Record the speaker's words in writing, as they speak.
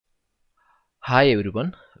Hi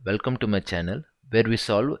everyone, welcome to my channel where we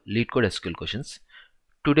solve LeetCode SQL questions.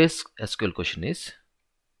 Today's SQL question is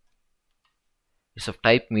of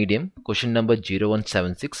type medium, question number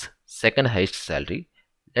 0176, second highest salary.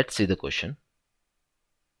 Let's see the question.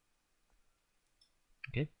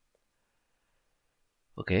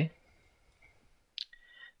 Okay.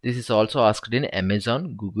 This is also asked in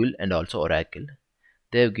Amazon, Google and also Oracle.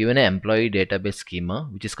 They have given an employee database schema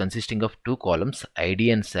which is consisting of two columns,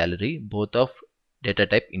 ID and salary, both of data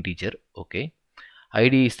type integer. Okay.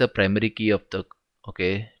 ID is the primary key of the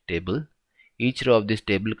table. Each row of this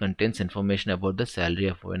table contains information about the salary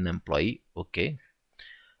of an employee. Okay.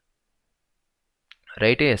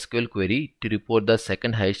 Write a SQL query to report the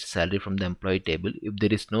second highest salary from the employee table. If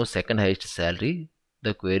there is no second highest salary,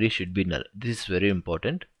 the query should be null. This is very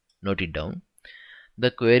important. Note it down. The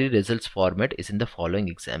query results format is in the following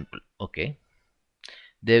example. Okay.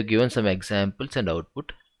 They have given some examples and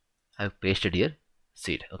output. I have pasted here.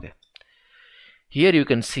 See it. Okay. Here you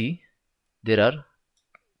can see there are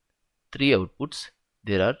three outputs.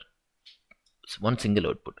 There are one single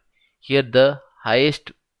output. Here the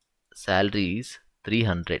highest salary is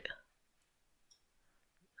 300.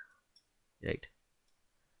 Right.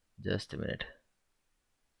 Just a minute.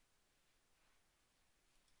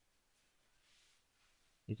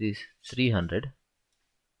 It is 300.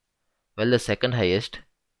 Well, the second highest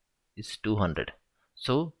is 200.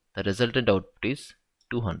 So the resultant output is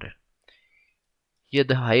 200. Here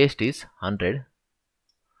the highest is 100.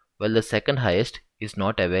 Well, the second highest is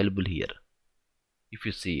not available here. If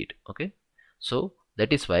you see it, okay. So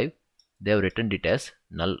that is why they have written it as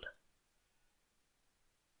null.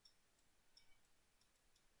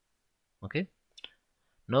 Okay.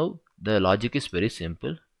 Now the logic is very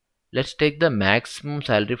simple. Let's take the maximum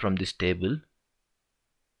salary from this table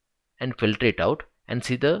and filter it out and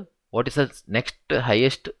see what is the next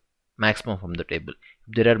highest maximum from the table.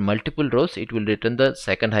 If there are multiple rows, it will return the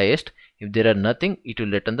second highest. If there are nothing, it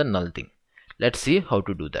will return the null thing. Let's see how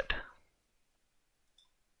to do that.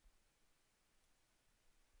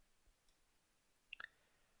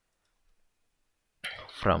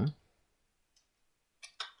 From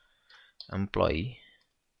employee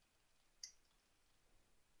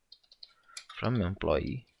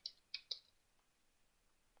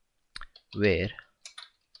where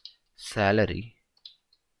salary,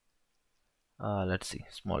 let's see,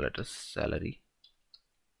 small letters, salary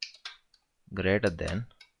greater than,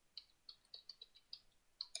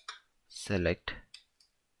 select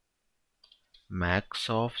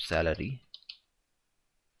max of salary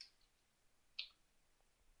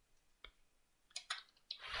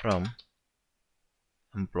from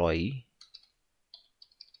employee.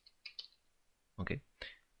 Okay.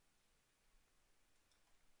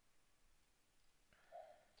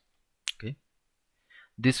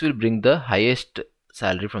 This will bring the highest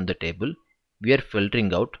salary from the table. We are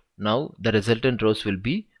filtering out. Now the resultant rows will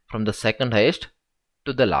be from the second highest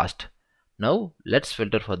to the last. Now let's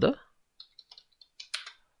filter for the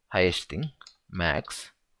highest thing, max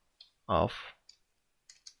of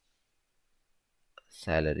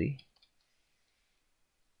salary.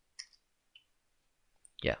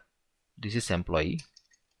 Yeah, this is employee.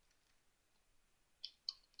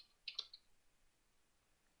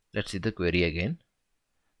 Let's see the query again.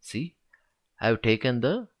 See, I have taken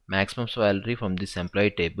the maximum salary from this employee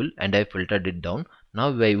table and I filtered it down. Now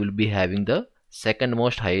I will be having the second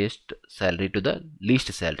most highest salary to the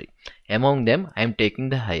least salary. Among them, I am taking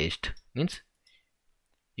the highest. Means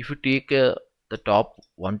if you take the top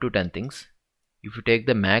 1 to 10 things, if you take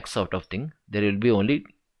the max out of thing, there will be only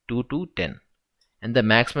 2 to 10, and the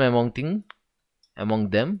maximum among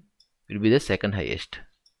them will be the second highest.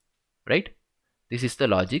 Right? This is the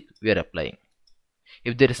logic we are applying.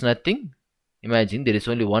 If there is nothing, imagine there is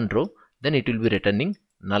only one row, then it will be returning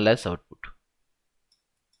null as output.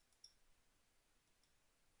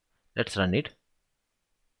 Let's run it.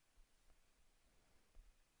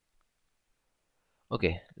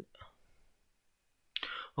 Okay,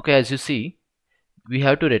 as you see, we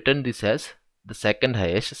have to return this as the second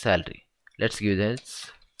highest salary. Let's give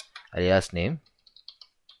this alias name,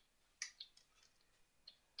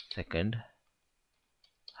 second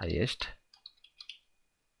highest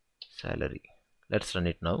salary. Let's run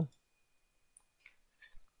it now.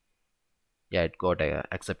 Yeah, it got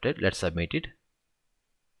accepted. Let's submit it.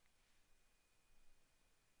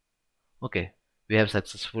 Okay, we have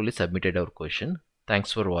successfully submitted our question.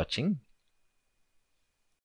 Thanks for watching.